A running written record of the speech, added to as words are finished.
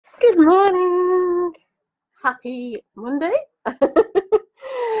Good morning. Happy Monday.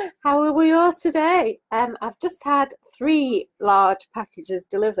 How are we all today? I've just had 3 large packages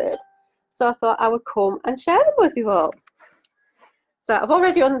delivered, so I thought I would come and share them with you all. So I've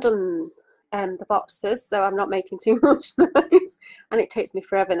already undone the boxes, so I'm not making too much noise, and it takes me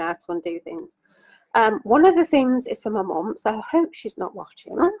forever now to undo things. One of the things is for my mum, so I hope she's not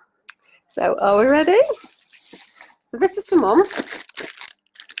watching. So are we ready? So this is for mum.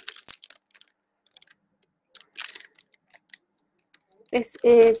 This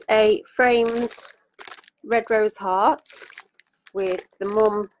is a framed red rose heart with the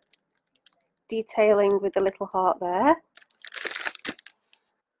mum detailing with the little heart there.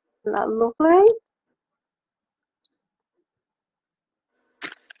 Isn't that lovely?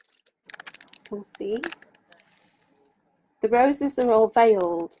 You can see. The roses are all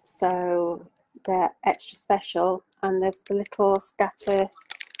veiled, so they're extra special, and there's the little scatter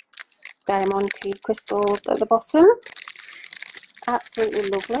diamante crystals at the bottom. Absolutely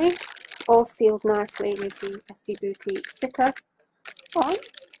lovely. All sealed nicely with the SC Boutique sticker on.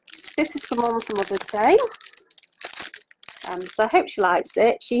 This is for mum for Mother's Day. So I hope she likes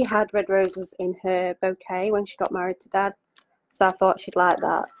it. She had red roses in her bouquet when she got married to Dad, so I thought she'd like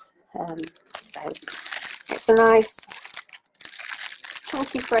that. So it's a nice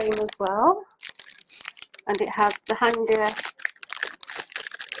chunky frame as well, and it has the hanger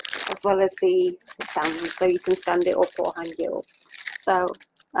as well as the stand, so you can stand it up or hang it up. So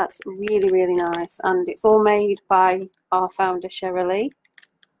that's really nice, and it's all made by our founder Shirley.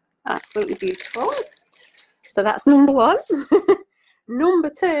 Absolutely beautiful. So that's number 1. Number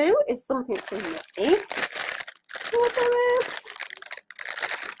 2 is something for me. Look at this.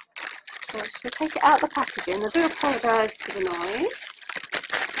 So I'm just going to take it out of the packaging. I do apologise for the noise.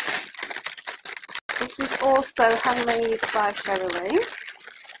 This is also handmade by Shirley.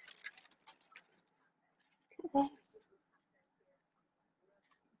 Look at this.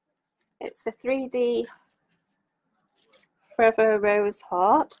 It's a 3D Forever Rose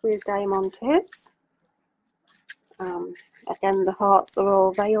heart with diamantes. Again, the hearts are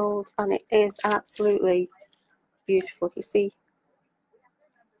all veiled, and it is absolutely beautiful. You see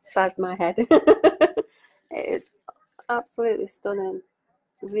the side of my head. It is absolutely stunning.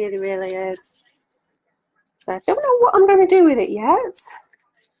 It really is. So I don't know what I'm going to do with it yet,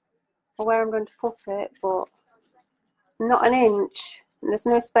 or where I'm going to put it, but not an inch. And there's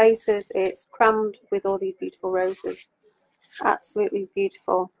no spaces. It's crammed with all these beautiful roses. Absolutely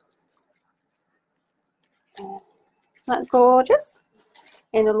beautiful. Isn't that gorgeous?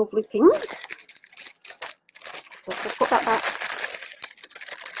 In a lovely pink. So I'll put that back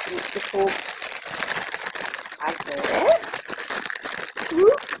in its little bag there.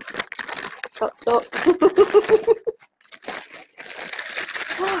 Got stuck.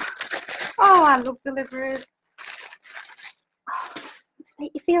 Oh, I love deliveries. To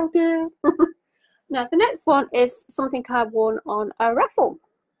make you feel good. Now the next one is something I won on a raffle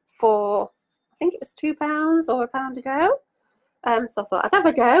for, I think it was £2 or £1 ago. So I thought I'd have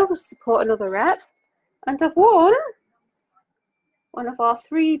a go, support another rep, and I've won one of our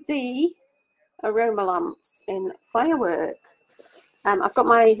 3D aroma lamps in firework. I've got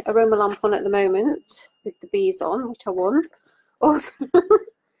my aroma lamp on at the moment with the bees on, which I won. Also,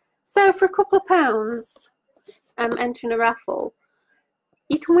 so for a couple of pounds, entering a raffle,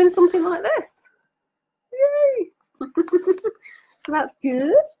 you can win something like this. Yay! So that's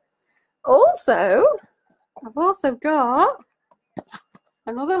good. Also, I've also got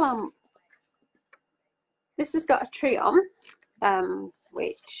another lamp. This has got a tree on,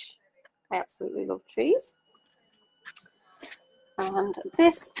 which I absolutely love trees. And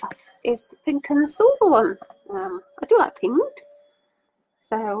this is the pink and silver one. I do like pink,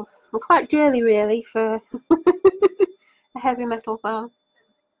 so I'm quite girly really for a heavy metal fan.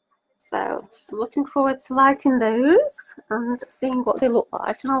 So I'm looking forward to lighting those and seeing what they look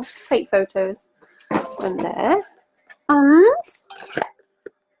like, and I'll take photos when they're there. And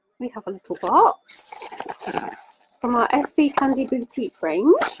we have a little box from our SC Candy Boutique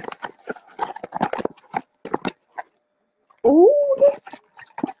range. Oh,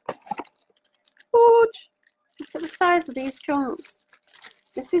 gorge! Look at the size of these chunks.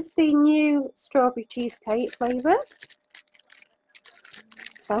 This is the new strawberry cheesecake flavour.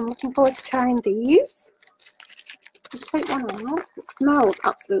 So I'm looking forward to trying these. I'll take one out. It smells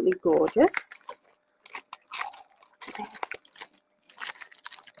absolutely gorgeous.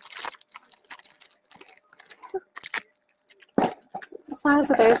 The size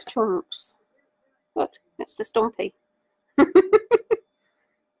of those chunks. Look, it's a stumpy.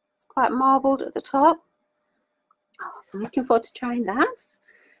 It's quite marbled at the top. Oh, so I'm looking forward to trying that.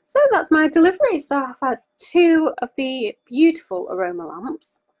 So that's my delivery. So I've had two of the beautiful aroma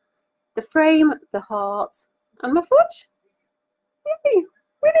lamps, the frame, the heart, and my foot. Yay!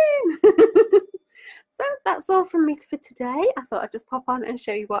 Winning! So that's all from me for today. I thought I'd just pop on and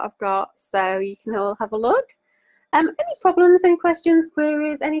show you what I've got so you can all have a look. Any problems, any questions,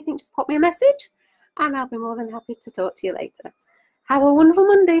 queries, anything, just pop me a message and I'll be more than happy to talk to you later. Have a wonderful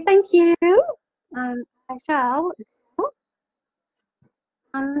Monday. Thank you. And I shall.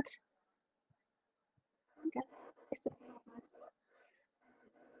 And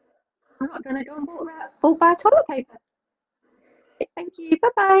I'm not going to go and bulk buy toilet paper. Thank you. Bye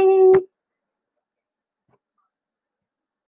bye.